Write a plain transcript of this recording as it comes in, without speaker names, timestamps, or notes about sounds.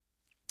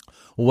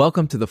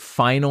Welcome to the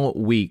final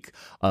week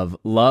of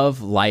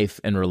Love, Life,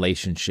 and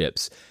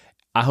Relationships.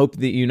 I hope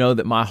that you know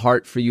that my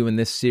heart for you in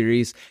this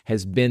series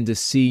has been to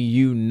see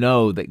you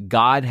know that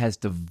God has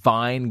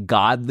divine,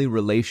 godly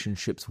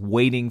relationships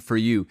waiting for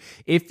you.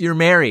 If you're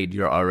married,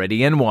 you're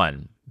already in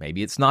one.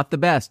 Maybe it's not the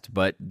best,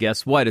 but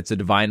guess what? It's a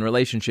divine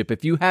relationship.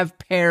 If you have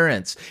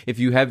parents, if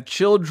you have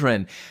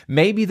children,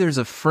 maybe there's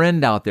a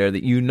friend out there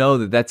that you know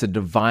that that's a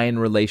divine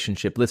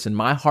relationship. Listen,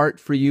 my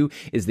heart for you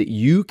is that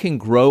you can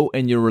grow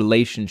in your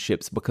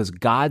relationships because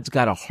God's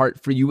got a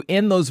heart for you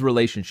in those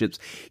relationships.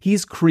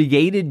 He's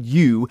created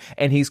you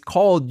and He's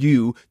called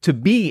you to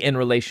be in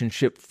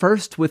relationship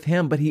first with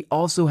Him, but He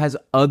also has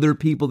other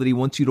people that He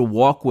wants you to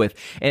walk with.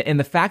 And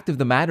the fact of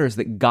the matter is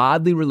that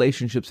godly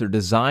relationships are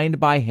designed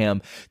by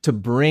Him to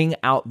bring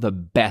out the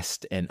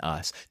best in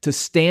us, to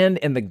stand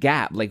in the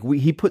gap.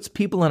 He puts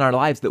people in our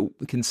lives that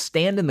can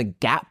stand in the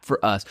gap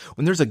for us.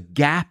 When there's a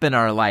gap in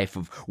our life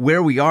of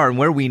where we are and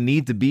where we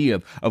need to be,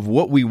 of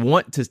what we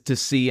want to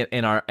see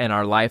in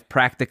our life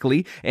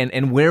practically,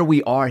 and where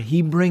we are,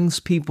 He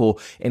brings people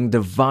in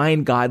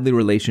divine godly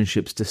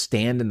relationships to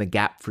stand in the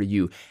gap for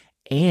you.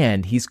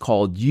 And He's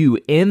called you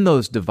in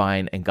those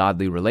divine and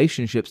godly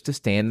relationships to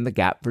stand in the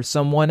gap for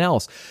someone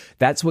else.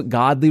 That's what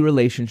godly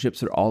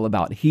relationships are all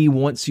about. He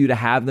wants you to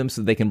have them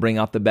so they can bring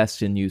out the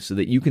best in you, so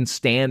that you can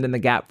stand in the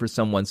gap for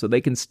someone, so they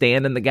can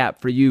stand in the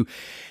gap for you,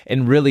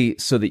 and really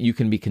so that you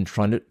can be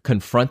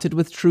confronted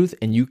with truth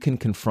and you can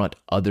confront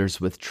others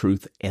with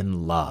truth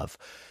and love.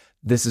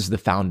 This is the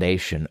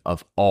foundation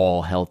of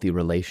all healthy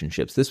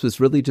relationships. This was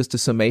really just a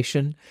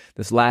summation,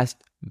 this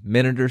last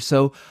minute or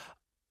so,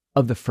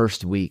 of the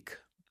first week.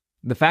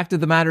 The fact of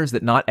the matter is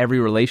that not every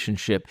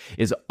relationship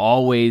is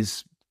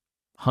always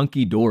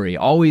hunky-dory,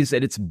 always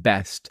at its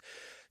best.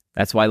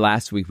 That's why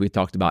last week we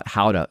talked about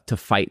how to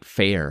fight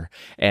fair.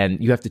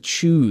 And you have to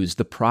choose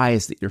the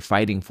prize that you're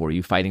fighting for. Are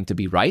you fighting to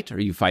be right, or are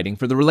you fighting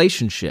for the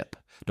relationship?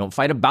 Don't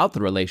fight about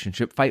the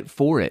relationship, fight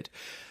for it.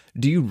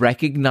 Do you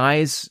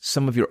recognize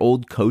some of your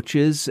old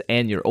coaches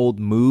and your old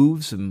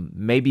moves?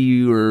 Maybe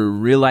you're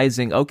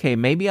realizing, okay,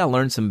 maybe I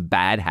learned some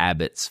bad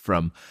habits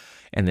from,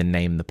 and then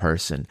name the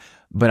person.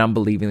 But I'm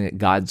believing that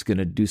God's going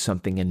to do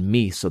something in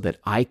me so that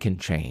I can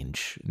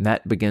change. And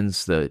that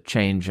begins the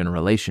change in a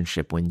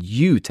relationship when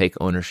you take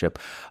ownership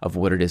of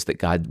what it is that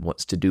God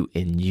wants to do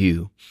in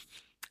you.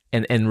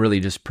 And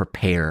really just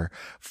prepare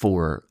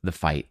for the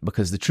fight.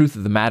 Because the truth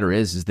of the matter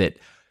is that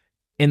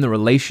in the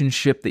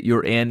relationship that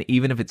you're in,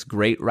 even if it's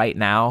great right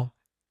now,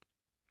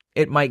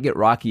 it might get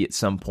rocky at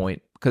some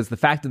point. Because the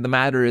fact of the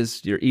matter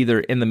is you're either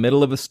in the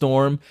middle of a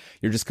storm,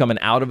 you're just coming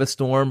out of a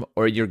storm,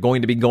 or you're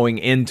going to be going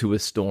into a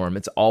storm.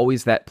 It's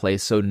always that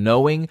place. So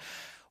knowing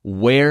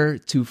where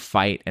to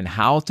fight and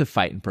how to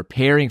fight and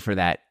preparing for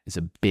that is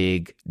a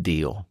big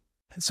deal.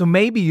 So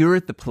maybe you're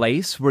at the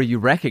place where you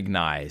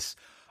recognize,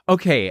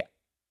 okay,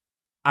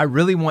 I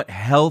really want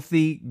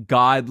healthy,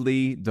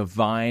 godly,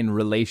 divine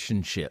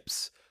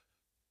relationships.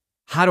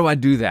 How do I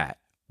do that?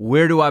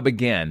 Where do I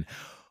begin?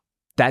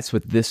 That's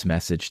what this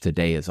message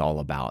today is all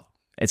about.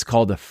 It's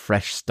called a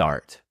fresh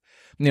start.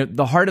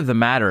 The heart of the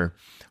matter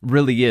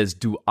really is,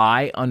 do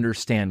I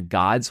understand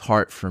God's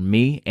heart for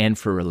me and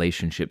for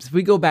relationships? If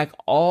we go back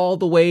all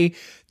the way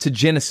to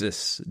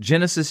Genesis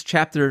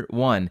chapter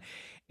 1,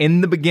 in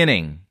the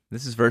beginning,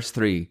 this is verse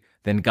 3,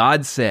 then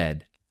God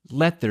said,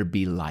 let there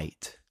be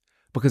light,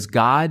 because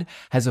God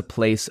has a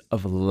place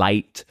of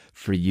light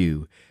for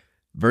you.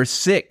 Verse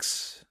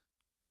 6,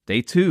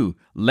 day 2,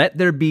 let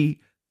there be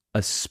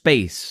a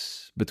space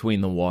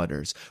between the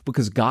waters,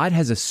 because God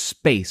has a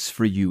space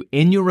for you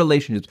in your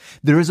relationships.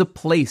 There is a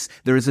place,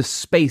 there is a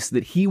space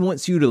that He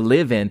wants you to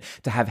live in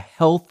to have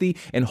healthy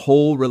and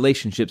whole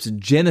relationships.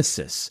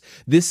 Genesis,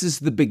 this is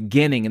the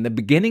beginning, and the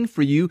beginning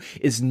for you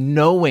is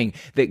knowing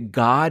that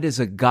God is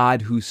a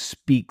God who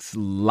speaks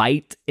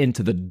light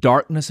into the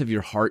darkness of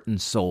your heart and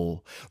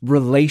soul,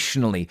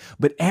 relationally.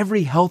 But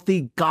every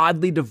healthy,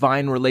 godly,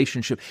 divine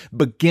relationship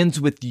begins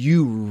with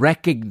you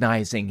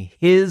recognizing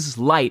His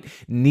light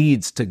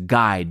needs to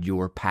guide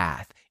your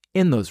path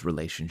in those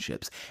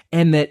relationships.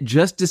 And that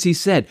just as He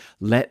said,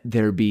 let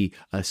there be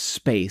a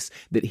space,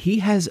 that He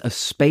has a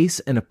space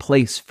and a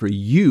place for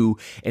you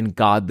in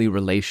godly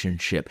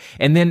relationship.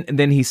 And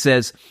then He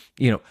says,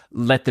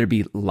 let there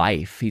be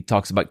life. He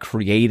talks about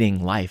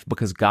creating life,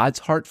 because God's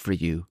heart for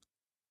you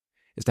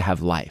is to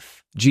have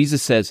life.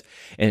 Jesus says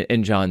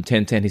in John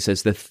 10:10, He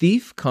says, the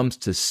thief comes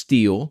to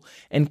steal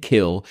and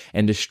kill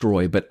and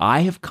destroy, but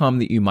I have come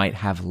that you might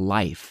have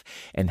life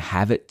and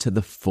have it to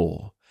the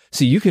full.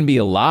 So you can be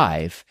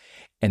alive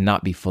and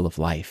not be full of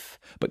life.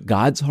 But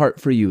God's heart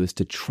for you is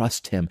to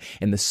trust Him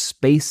in the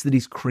space that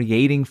He's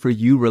creating for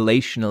you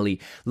relationally.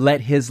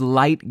 Let His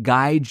light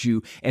guide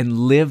you and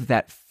live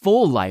that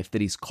full life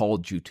that He's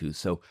called you to.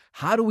 So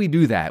how do we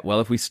do that?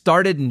 Well, if we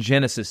started in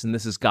Genesis and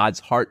this is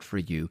God's heart for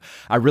you,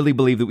 I really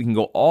believe that we can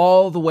go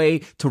all the way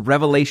to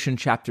Revelation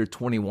chapter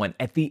 21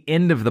 at the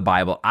end of the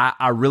Bible.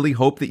 I really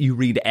hope that you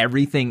read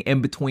everything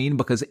in between,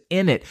 because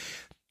in it,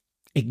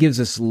 It gives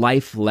us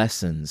life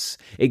lessons.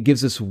 It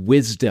gives us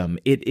wisdom.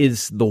 It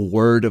is the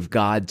word of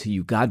God to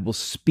you. God will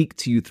speak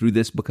to you through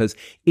this because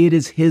it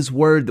is his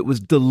word that was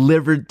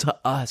delivered to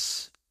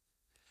us.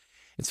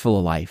 It's full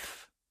of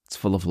life. It's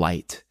full of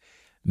light.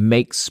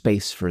 Make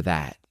space for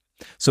that.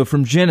 So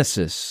from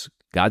Genesis,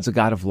 God's a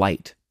God of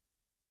light.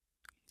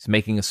 He's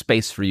making a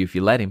space for you if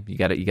you let him. You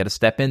got to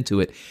step into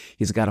it.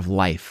 He's a God of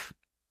life.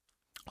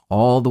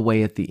 All the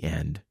way at the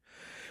end,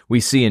 we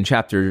see in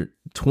chapter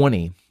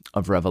 20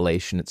 of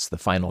Revelation, it's the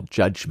final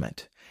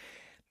judgment.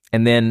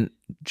 And then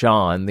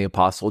John, the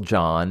Apostle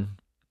John,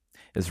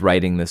 is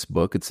writing this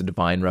book. It's a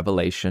divine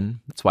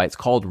revelation. That's why it's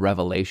called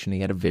Revelation. He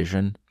had a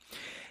vision.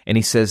 And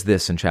he says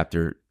this in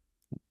chapter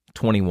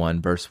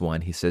 21, verse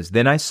 1. He says,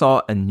 "Then I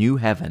saw a new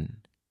heaven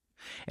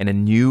and a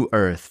new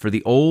earth, for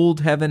the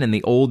old heaven and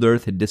the old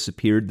earth had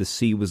disappeared, the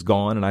sea was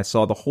gone, and I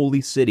saw the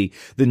holy city,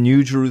 the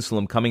new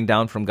Jerusalem, coming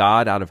down from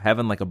God out of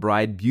heaven like a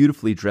bride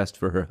beautifully dressed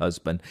for her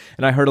husband.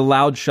 And I heard a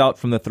loud shout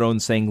from the throne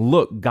saying,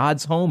 'Look,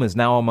 God's home is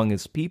now among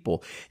his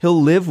people.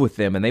 He'll live with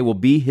them, and they will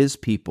be his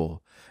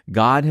people.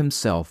 God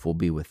himself will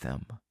be with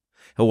them.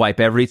 He'll wipe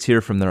every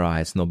tear from their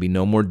eyes, and there'll be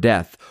no more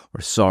death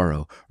or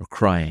sorrow or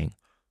crying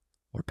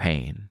or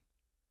pain.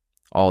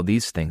 All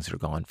these things are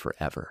gone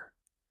forever.'"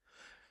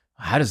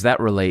 How does that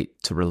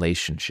relate to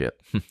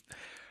relationship?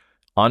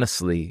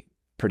 Honestly,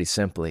 pretty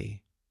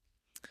simply,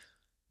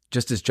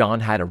 just as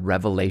John had a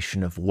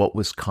revelation of what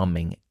was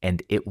coming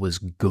and it was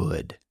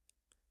good.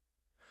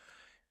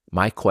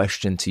 My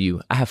question to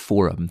you, I have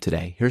 4 of them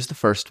today. Here's the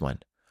first one.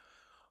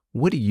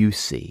 What do you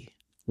see?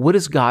 What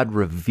is God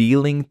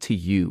revealing to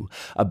you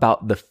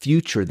about the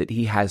future that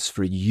he has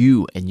for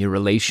you and your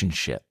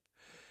relationship?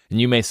 And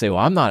you may say,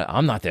 "Well, I'm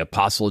not the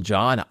Apostle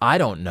John. I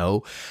don't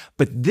know."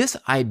 But this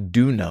I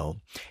do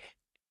know.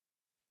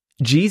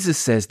 Jesus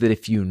says that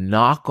if you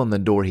knock on the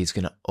door, he's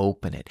going to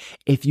open it.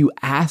 If you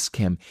ask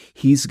him,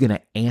 he's going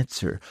to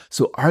answer.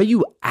 So are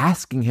you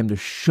asking him to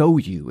show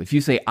you? If you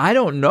say, "I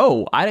don't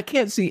know, I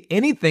can't see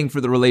anything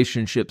for the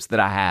relationships that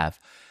I have,"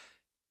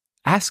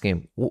 ask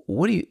him,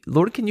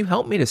 Lord, can you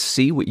help me to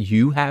see what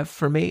you have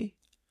for me?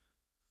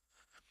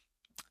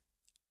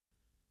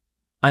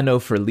 I know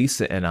for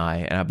Lisa and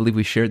I believe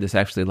we shared this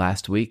actually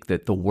last week,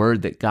 that the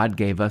word that God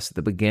gave us at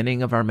the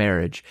beginning of our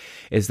marriage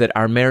is that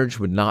our marriage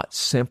would not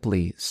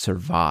simply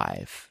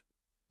survive,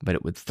 but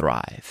it would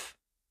thrive.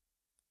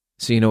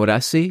 So you know what I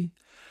see?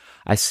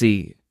 I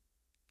see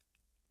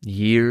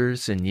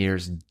years and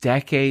years,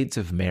 decades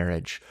of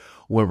marriage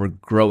where we're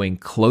growing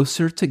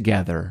closer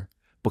together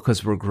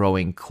because we're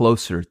growing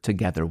closer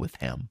together with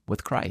him,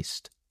 with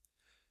Christ.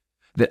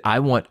 That I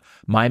want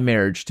my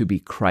marriage to be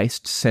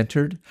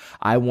Christ-centered.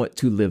 I want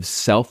to live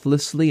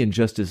selflessly, and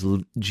just as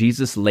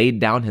Jesus laid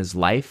down his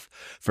life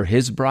for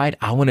his bride,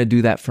 I want to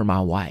do that for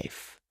my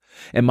wife.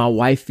 And my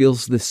wife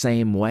feels the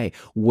same way.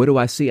 What do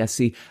I see? I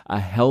see a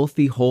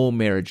healthy, whole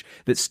marriage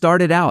that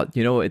started out,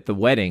 at the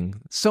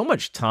wedding. So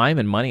much time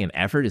and money and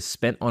effort is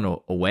spent on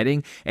a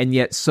wedding, and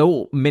yet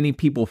so many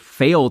people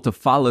fail to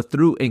follow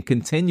through and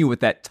continue with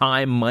that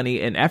time,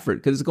 money, and effort,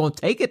 because it's going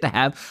to take it to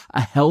have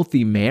a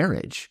healthy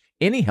marriage.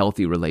 Any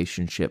healthy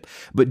relationship.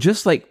 But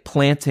just like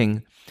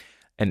planting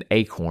an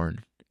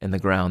acorn in the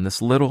ground,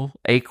 this little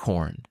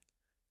acorn,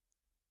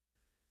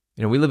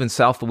 we live in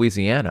South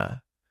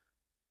Louisiana,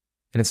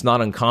 and it's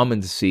not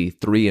uncommon to see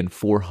 300- and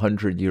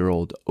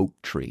 400-year-old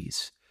oak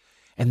trees,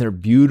 and they're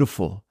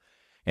beautiful.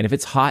 And if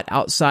it's hot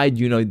outside,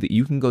 you know that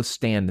you can go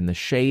stand in the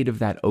shade of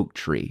that oak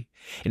tree,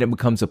 and it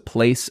becomes a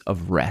place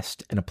of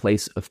rest and a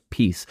place of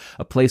peace,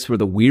 a place where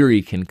the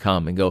weary can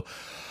come and go,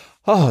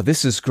 "Oh,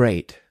 this is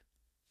great."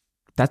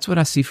 That's what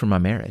I see for my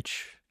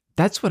marriage.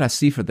 That's what I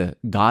see for the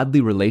godly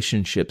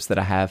relationships that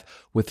I have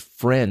with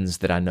friends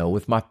that I know,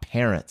 with my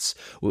parents,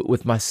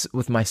 with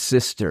my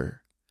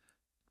sister.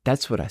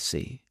 That's what I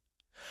see.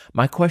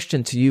 My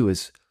question to you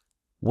is,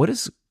 what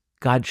is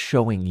God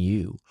showing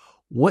you?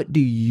 What do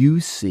you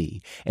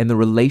see in the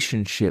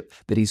relationship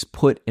that he's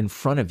put in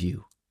front of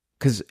you?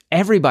 Because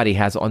everybody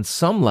has, on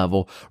some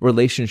level,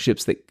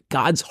 relationships that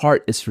God's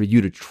heart is for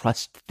you to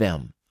trust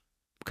them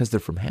because they're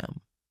from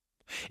him.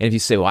 And if you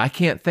say, "Well, I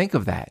can't think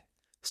of that,"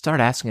 start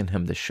asking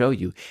him to show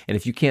you. And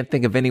if you can't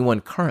think of anyone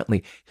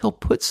currently, he'll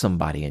put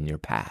somebody in your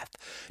path.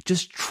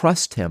 Just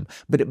trust him.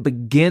 But it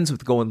begins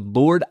with going,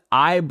 "Lord,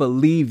 I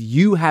believe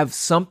you have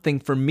something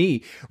for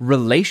me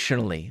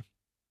relationally."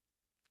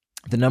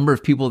 The number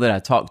of people that I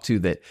talk to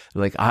that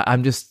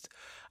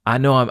I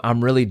know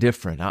I'm really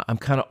different. I'm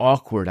kind of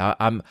awkward.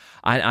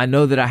 I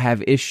know that I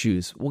have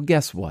issues. Well,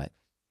 guess what?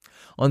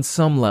 On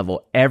some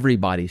level,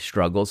 everybody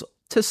struggles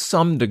to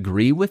some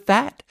degree with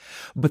that,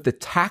 but the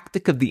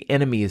tactic of the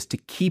enemy is to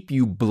keep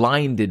you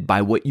blinded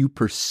by what you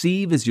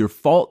perceive as your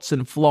faults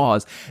and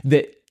flaws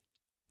that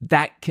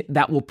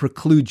will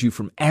preclude you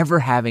from ever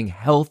having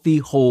healthy,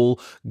 whole,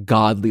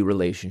 godly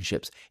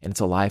relationships, and it's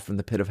a lie from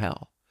the pit of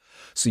hell.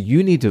 So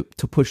you need to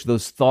push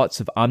those thoughts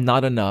of "I'm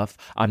not enough,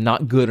 I'm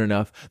not good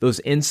enough," those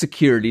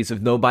insecurities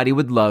of "nobody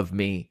would love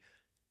me,"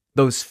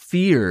 those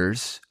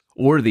fears,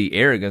 or the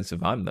arrogance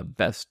of "I'm the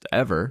best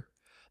ever,"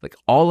 like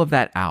all of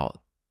that out.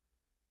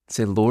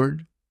 Say,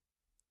 "Lord,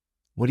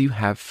 What do you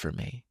have for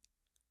me?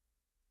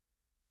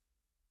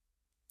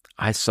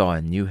 I saw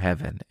a new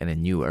heaven and a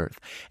new earth.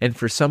 And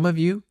for some of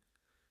you,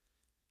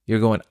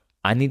 you're going,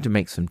 I need to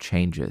make some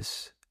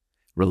changes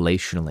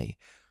relationally.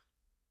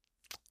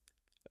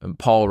 And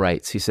Paul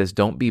writes, he says,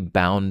 don't be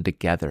bound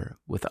together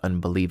with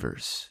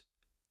unbelievers.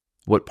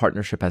 What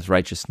partnership has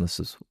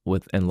righteousness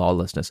with and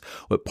lawlessness?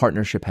 What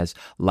partnership has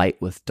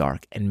light with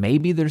dark? And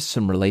maybe there's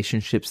some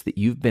relationships that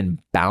you've been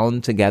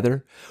bound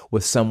together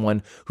with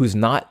someone who's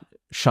not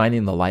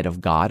shining the light of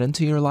God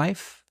into your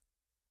life,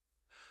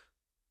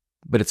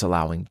 but it's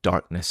allowing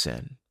darkness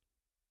in.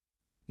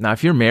 Now,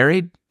 if you're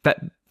married,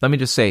 let me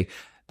just say,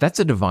 that's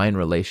a divine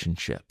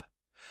relationship.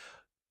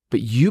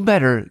 But you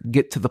better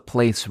get to the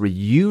place where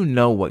you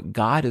know what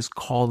God is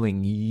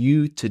calling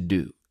you to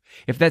do.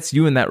 If that's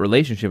you in that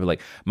relationship,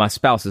 like my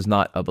spouse is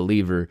not a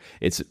believer,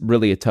 it's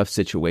really a tough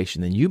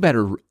situation, then you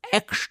better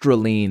extra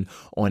lean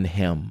on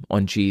him,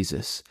 on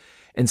Jesus,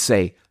 and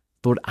say,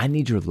 Lord, I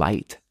need your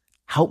light.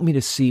 Help me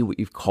to see what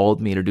you've called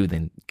me to do.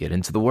 Then get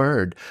into the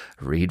Word.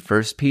 Read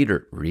 1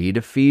 Peter, read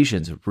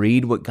Ephesians,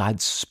 read what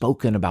God's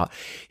spoken about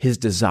his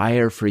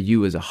desire for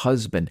you as a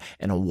husband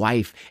and a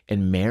wife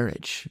in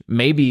marriage.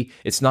 Maybe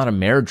it's not a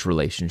marriage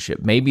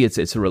relationship. Maybe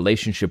it's a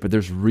relationship where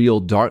there's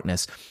real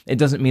darkness. It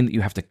doesn't mean that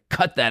you have to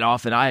cut that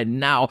off and I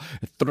now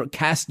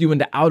cast you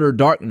into outer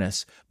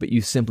darkness. But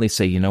you simply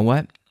say, you know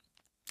what?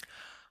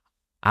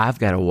 I've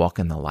got to walk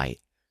in the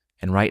light.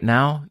 And right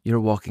now, you're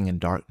walking in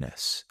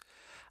darkness.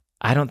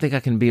 I don't think I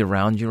can be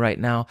around you right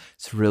now.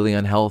 It's really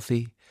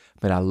unhealthy,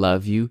 but I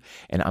love you,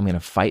 and I'm going to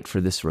fight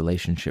for this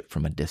relationship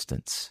from a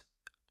distance.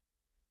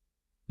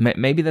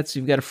 Maybe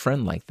you've got a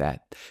friend like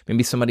that.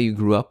 Maybe somebody you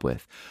grew up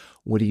with.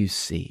 What do you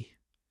see?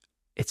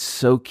 It's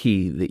so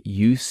key that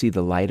you see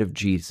the light of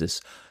Jesus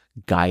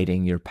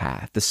guiding your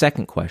path. The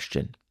second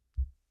question,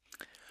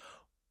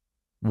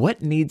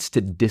 what needs to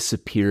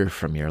disappear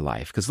from your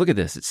life? Because look at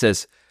this. It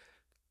says,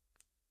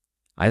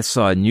 I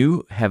saw a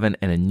new heaven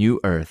and a new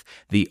earth.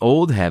 The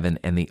old heaven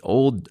and the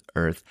old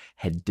earth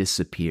had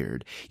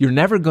disappeared. You're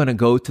never going to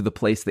go to the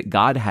place that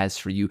God has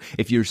for you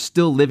if you're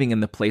still living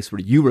in the place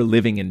where you were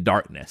living in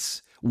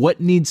darkness.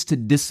 What needs to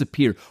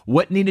disappear?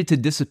 What needed to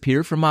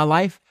disappear from my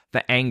life?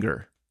 The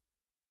anger.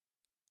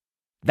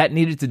 That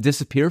needed to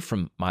disappear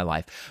from my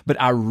life. But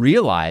I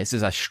realized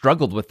as I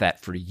struggled with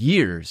that for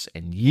years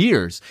and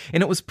years,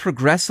 and it was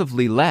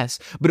progressively less,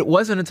 but it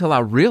wasn't until I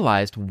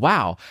realized,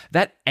 wow,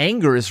 that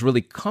anger is really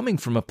coming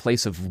from a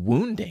place of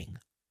wounding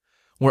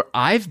where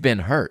I've been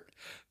hurt.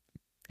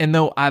 And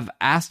though I've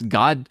asked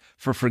God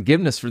for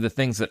forgiveness for the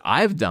things that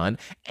I've done,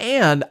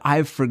 and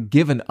I've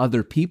forgiven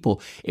other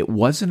people, it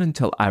wasn't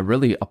until I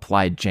really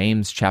applied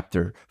James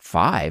chapter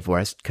 5, where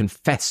I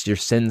confess your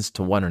sins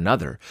to one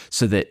another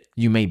so that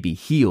you may be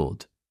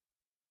healed.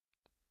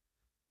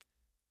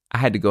 I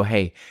had to go,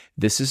 hey,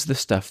 this is the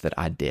stuff that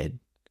I did,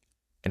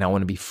 and I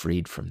want to be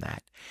freed from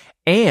that.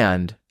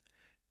 And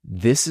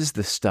this is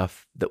the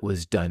stuff that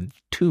was done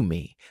to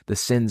me, the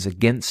sins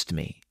against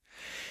me.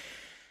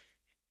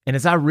 And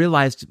as I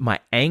realized my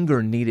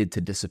anger needed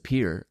to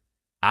disappear,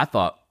 I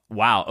thought,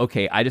 wow,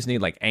 okay, I just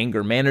need like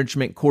anger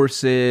management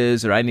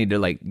courses, or I need to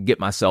like get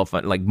myself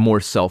like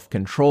more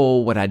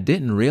self-control. What I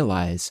didn't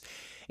realize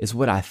is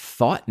what I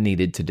thought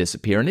needed to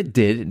disappear. And it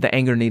did. The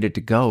anger needed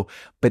to go,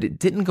 but it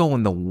didn't go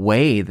in the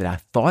way that I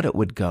thought it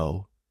would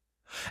go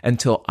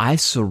until I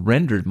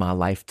surrendered my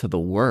life to the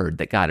word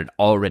that God had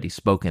already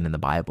spoken in the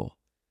Bible.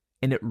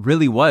 And it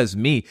really was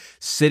me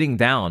sitting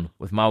down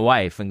with my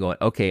wife and going,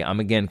 okay, I'm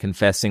again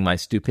confessing my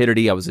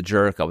stupidity. I was a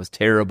jerk. I was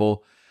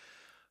terrible.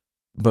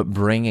 But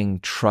bringing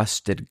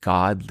trusted,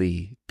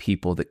 godly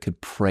people that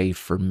could pray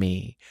for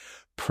me,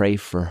 pray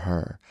for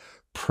her,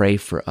 pray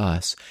for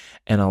us,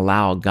 and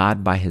allow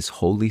God by his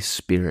Holy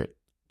Spirit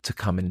to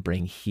come and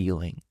bring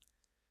healing.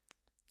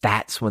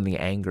 That's when the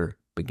anger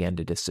began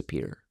to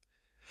disappear.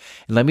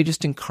 And let me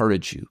just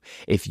encourage you,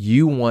 if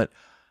you want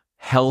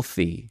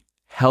healthy,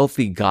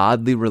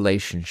 godly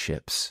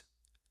relationships,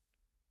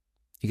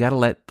 you got to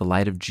let the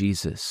light of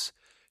Jesus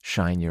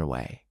shine your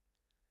way,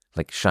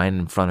 like shine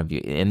in front of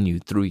you, in you,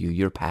 through you,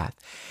 your path.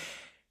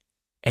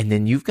 And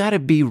then you've got to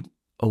be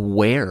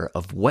aware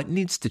of what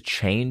needs to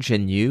change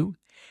in you,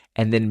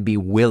 and then be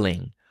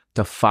willing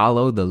to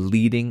follow the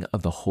leading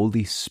of the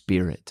Holy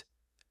Spirit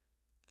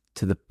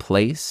to the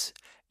place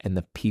and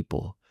the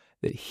people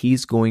that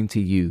he's going to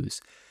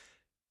use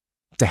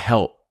to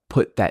help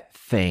put that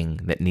thing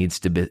that needs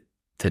to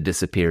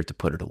disappear, to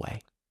put it away.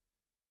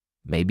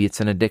 Maybe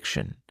it's an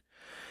addiction.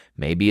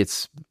 Maybe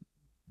it's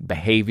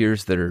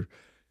behaviors that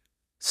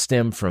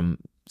stem from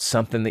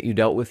something that you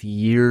dealt with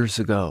years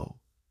ago.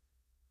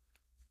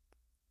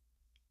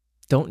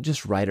 Don't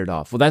just write it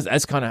off. Well,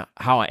 that's kind of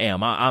how I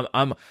am.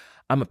 I'm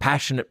a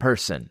passionate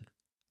person.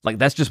 Like,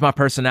 that's just my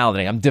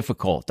personality. I'm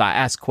difficult. I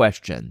ask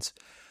questions.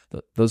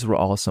 Those were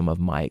all some of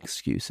my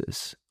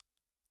excuses.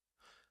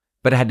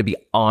 But I had to be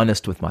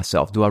honest with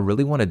myself. Do I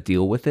really want to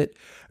deal with it?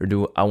 Or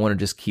do I want to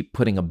just keep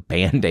putting a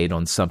Band-Aid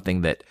on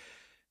something that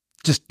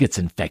just gets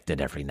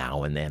infected every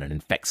now and then and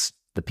infects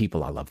the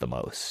people I love the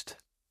most?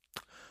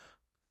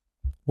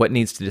 What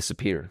needs to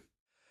disappear?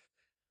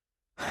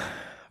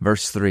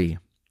 Verse 3,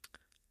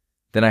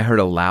 then I heard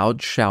a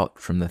loud shout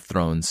from the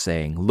throne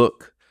saying,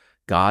 look,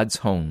 God's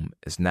home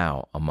is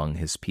now among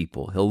his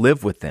people. He'll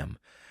live with them.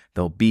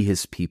 They'll be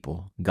his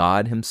people.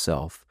 God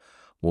himself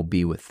will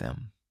be with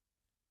them.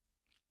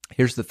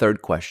 Here's the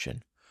third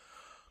question.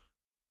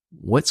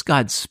 What's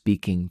God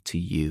speaking to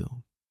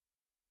you?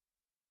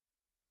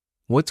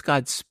 What's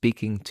God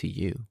speaking to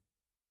you?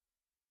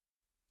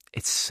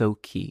 It's so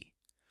key.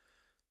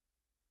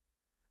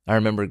 I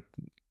remember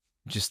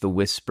just the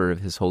whisper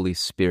of his Holy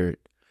Spirit.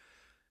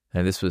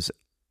 And this was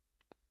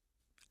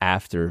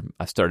after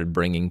I started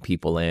bringing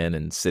people in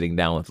and sitting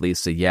down with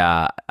Lisa.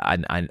 Yeah,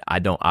 I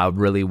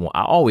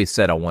always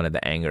said I wanted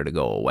the anger to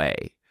go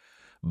away.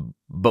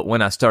 But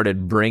when I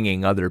started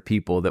bringing other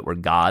people that were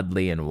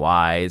godly and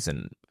wise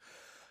and,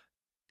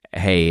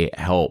 hey,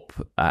 help,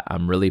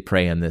 I'm really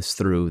praying this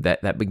through,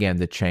 that began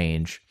to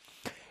change.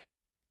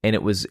 And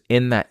it was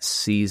in that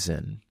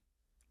season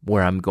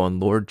where I'm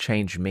going, Lord,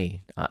 change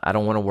me. I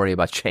don't want to worry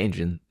about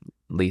changing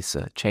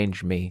Lisa.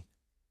 Change me.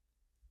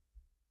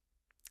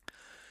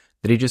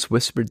 That he just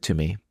whispered to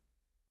me,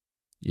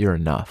 you're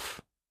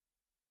enough.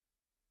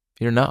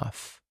 You're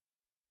enough.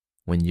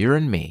 When you're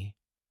in me,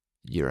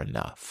 you're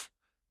enough.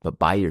 But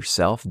by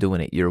yourself,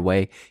 doing it your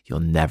way,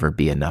 you'll never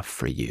be enough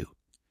for you.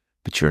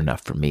 But you're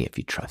enough for me if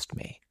you trust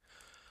me.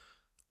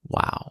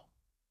 Wow.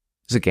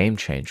 It's a game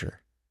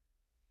changer.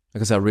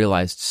 Because I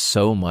realized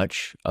so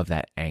much of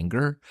that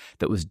anger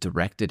that was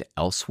directed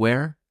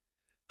elsewhere,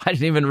 I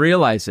didn't even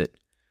realize it,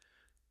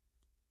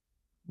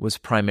 was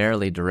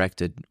primarily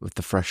directed with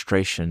the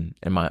frustration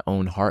in my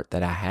own heart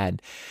that I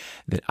had,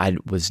 that I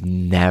was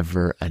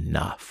never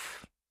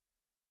enough.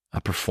 I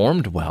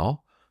performed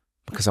well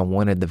because I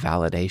wanted the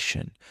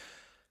validation,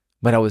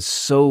 but I was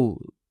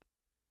so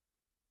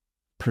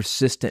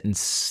persistent in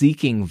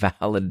seeking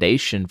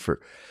validation for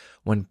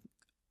when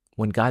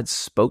God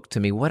spoke to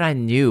me, what I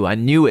knew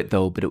it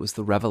though, but it was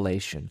the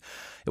revelation.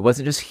 It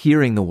wasn't just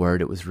hearing the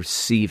word, it was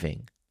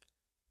receiving.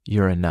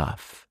 You're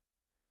enough.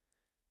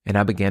 And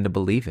I began to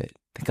believe it,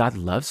 that God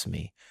loves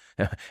me.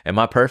 Am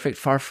I perfect?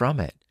 Far from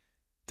it.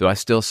 Do I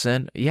still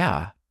sin?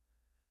 Yeah.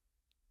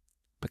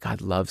 But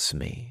God loves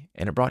me,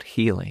 and it brought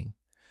healing.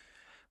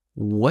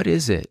 What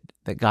is it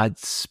that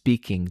God's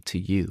speaking to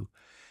you?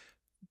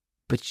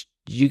 But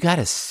you got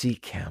to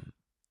seek him.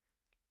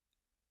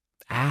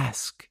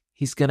 Ask.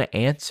 He's going to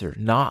answer.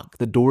 Knock.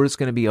 The door is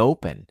going to be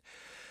open.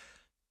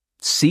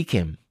 Seek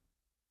him.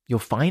 You'll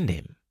find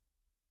him.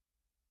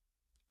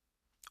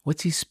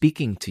 What's he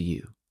speaking to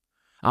you?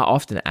 I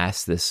often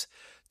ask this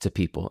to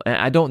people, and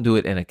I don't do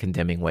it in a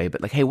condemning way,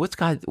 but like, hey, what's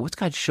God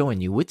showing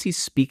you? What's he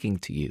speaking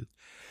to you?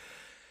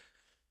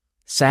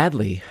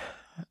 Sadly,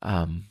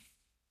 a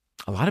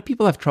lot of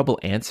people have trouble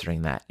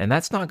answering that, and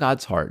that's not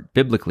God's heart.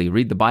 Biblically,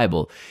 read the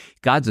Bible.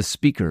 God's a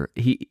speaker.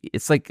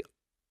 It's like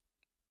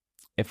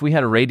if we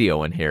had a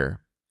radio in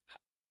here,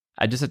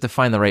 I just have to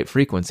find the right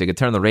frequency. I could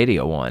turn the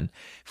radio on,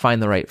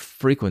 find the right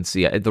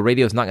frequency. The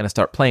radio's not going to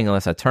start playing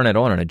unless I turn it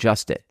on and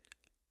adjust it.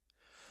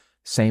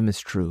 Same is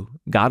true.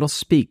 God will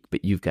speak,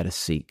 but you've got to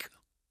seek.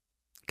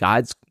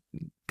 God's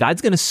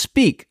going to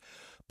speak,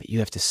 but you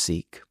have to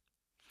seek.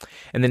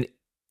 And then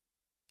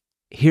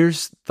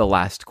here's the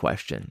last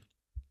question.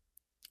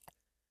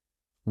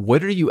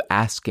 What are you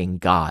asking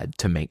God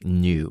to make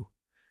new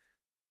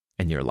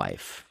in your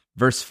life?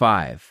 Verse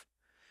 5,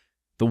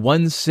 the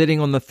one sitting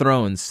on the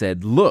throne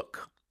said,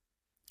 look,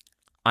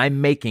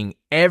 I'm making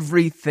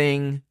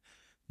everything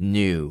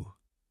new.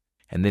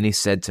 And then he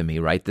said to me,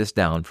 write this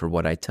down, for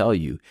what I tell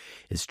you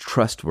is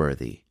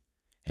trustworthy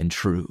and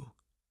true.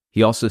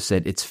 He also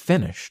said, it's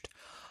finished.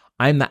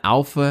 I am the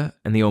Alpha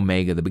and the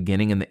Omega, the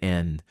beginning and the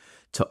end.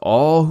 To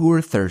all who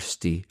are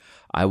thirsty,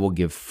 I will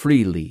give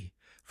freely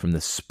from the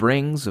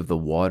springs of the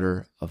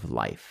water of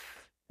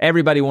life.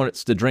 Everybody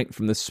wants to drink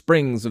from the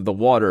springs of the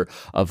water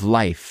of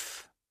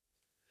life.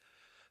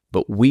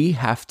 But we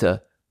have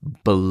to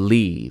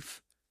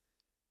believe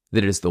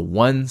that it is the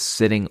one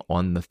sitting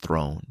on the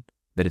throne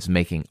that is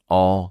making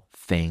all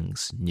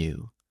things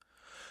new.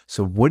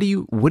 So what are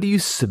you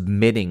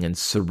submitting and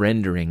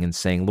surrendering and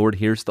saying, Lord,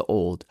 here's the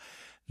old,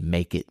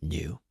 make it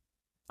new.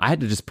 I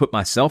had to just put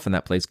myself in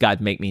that place. God,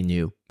 make me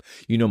new.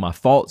 You know my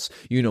faults.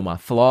 You know my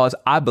flaws.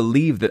 I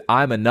believe that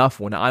I'm enough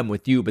when I'm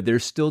with you, but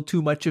there's still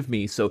too much of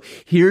me. So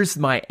here's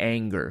my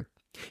anger.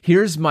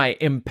 Here's my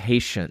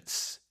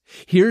impatience.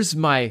 Here's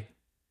my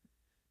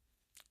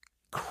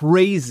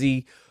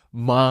crazy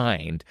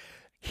mind.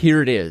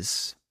 Here it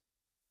is.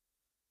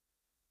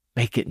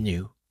 Make it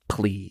new,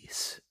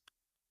 please.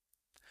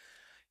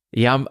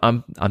 Yeah,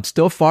 I'm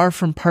still far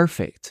from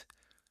perfect,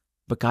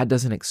 but God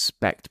doesn't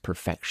expect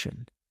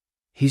perfection.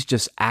 He's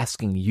just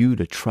asking you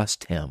to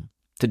trust him,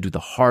 to do the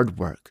hard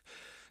work,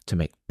 to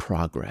make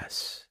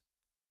progress.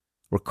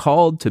 We're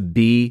called to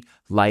be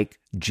like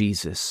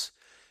Jesus.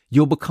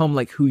 You'll become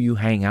like who you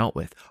hang out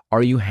with.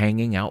 Are you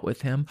hanging out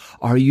with him?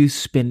 Are you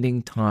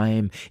spending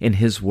time in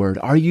his word?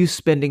 Are you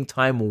spending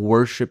time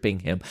worshiping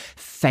him,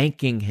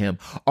 thanking him?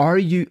 Are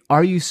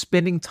you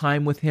spending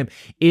time with him?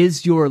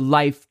 Is your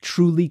life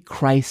truly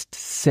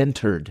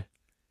Christ-centered?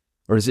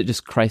 Or is it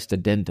just Christ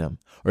addendum?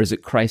 Or is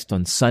it Christ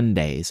on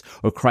Sundays?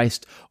 Or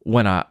Christ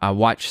when I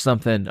watch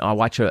something, I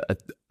watch a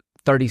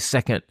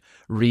 30-second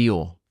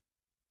reel?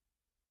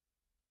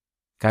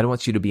 God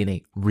wants you to be in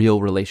a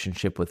real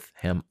relationship with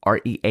him.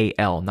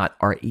 R-E-A-L, not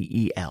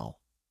R-E-E-L.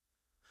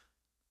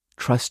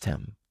 Trust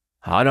him.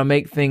 How to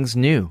make things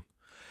new.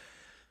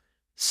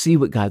 See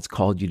what God's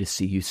called you to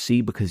see. You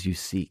see because you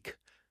seek.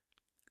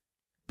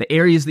 The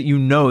areas that you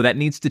know that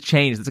needs to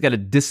change, that's got to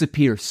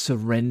disappear,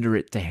 surrender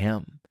it to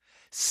him.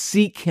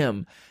 Seek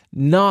him.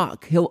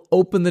 Knock. He'll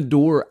open the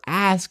door.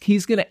 Ask.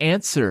 He's going to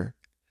answer.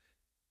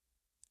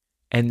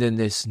 And then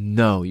this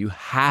know. You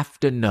have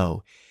to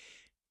know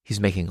he's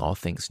making all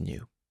things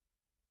new.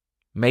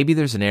 Maybe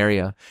there's an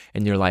area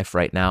in your life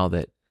right now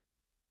that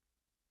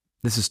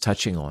this is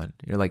touching on.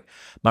 You're like,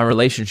 my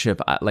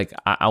relationship,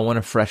 I want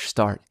a fresh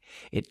start.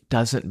 It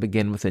doesn't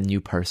begin with a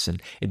new person.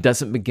 It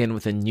doesn't begin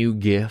with a new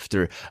gift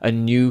or a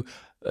new,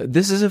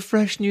 this is a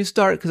fresh new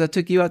start because I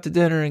took you out to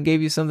dinner and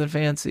gave you something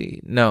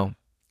fancy. No.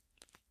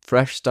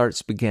 Fresh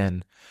starts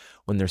begin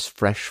when there's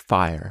fresh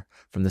fire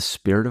from the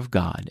Spirit of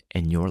God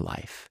in your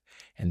life.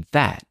 And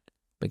that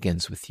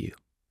begins with you.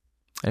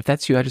 And if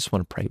that's you, I just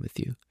want to pray with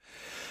you.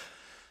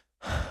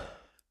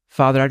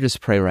 Father, I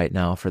just pray right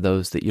now for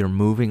those that you're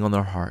moving on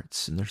their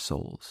hearts and their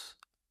souls.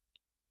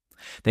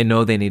 They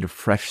know they need a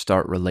fresh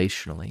start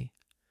relationally.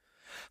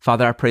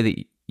 Father, I pray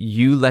that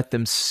you let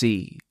them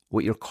see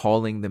what you're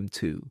calling them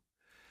to.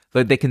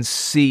 That they can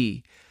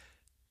see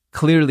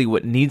clearly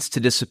what needs to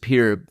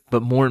disappear,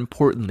 but more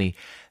importantly,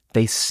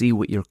 they see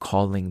what you're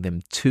calling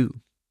them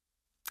to.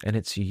 And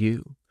it's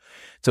you.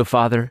 So,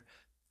 Father,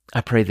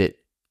 I pray that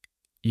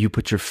you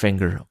put your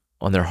finger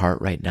on their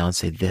heart right now and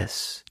say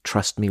this,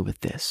 trust me with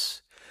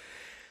this.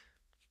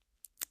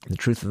 And the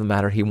truth of the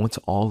matter, he wants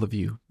all of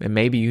you. And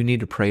maybe you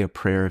need to pray a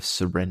prayer of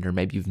surrender.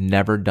 Maybe you've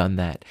never done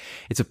that.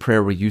 It's a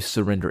prayer where you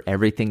surrender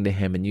everything to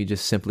him and you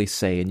just simply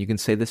say, and you can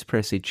say this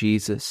prayer, say,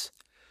 Jesus,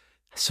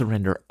 I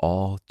surrender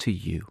all to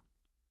you.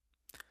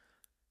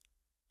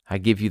 I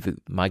give you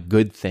my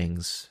good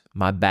things,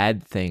 my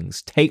bad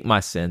things. Take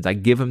my sins. I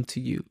give them to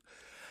you.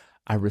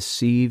 I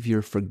receive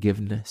your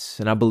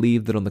forgiveness. And I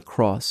believe that on the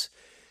cross,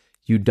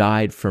 you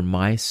died for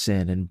my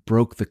sin and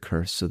broke the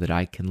curse so that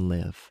I can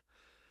live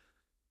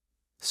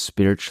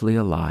spiritually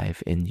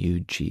alive in you,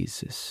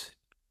 Jesus.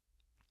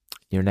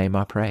 In your name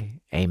I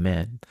pray.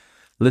 Amen.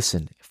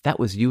 Listen, if that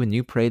was you and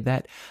you prayed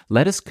that,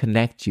 let us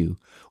connect you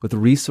with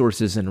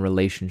resources and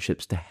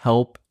relationships to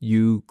help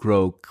you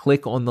grow.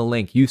 Click on the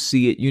link. You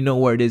see it. You know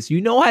where it is. You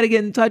know how to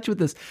get in touch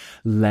with us.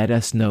 Let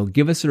us know.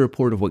 Give us a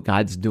report of what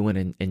God's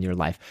doing in your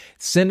life.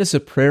 Send us a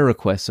prayer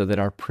request so that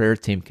our prayer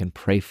team can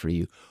pray for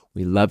you.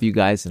 We love you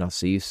guys, and I'll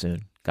see you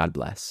soon. God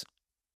bless.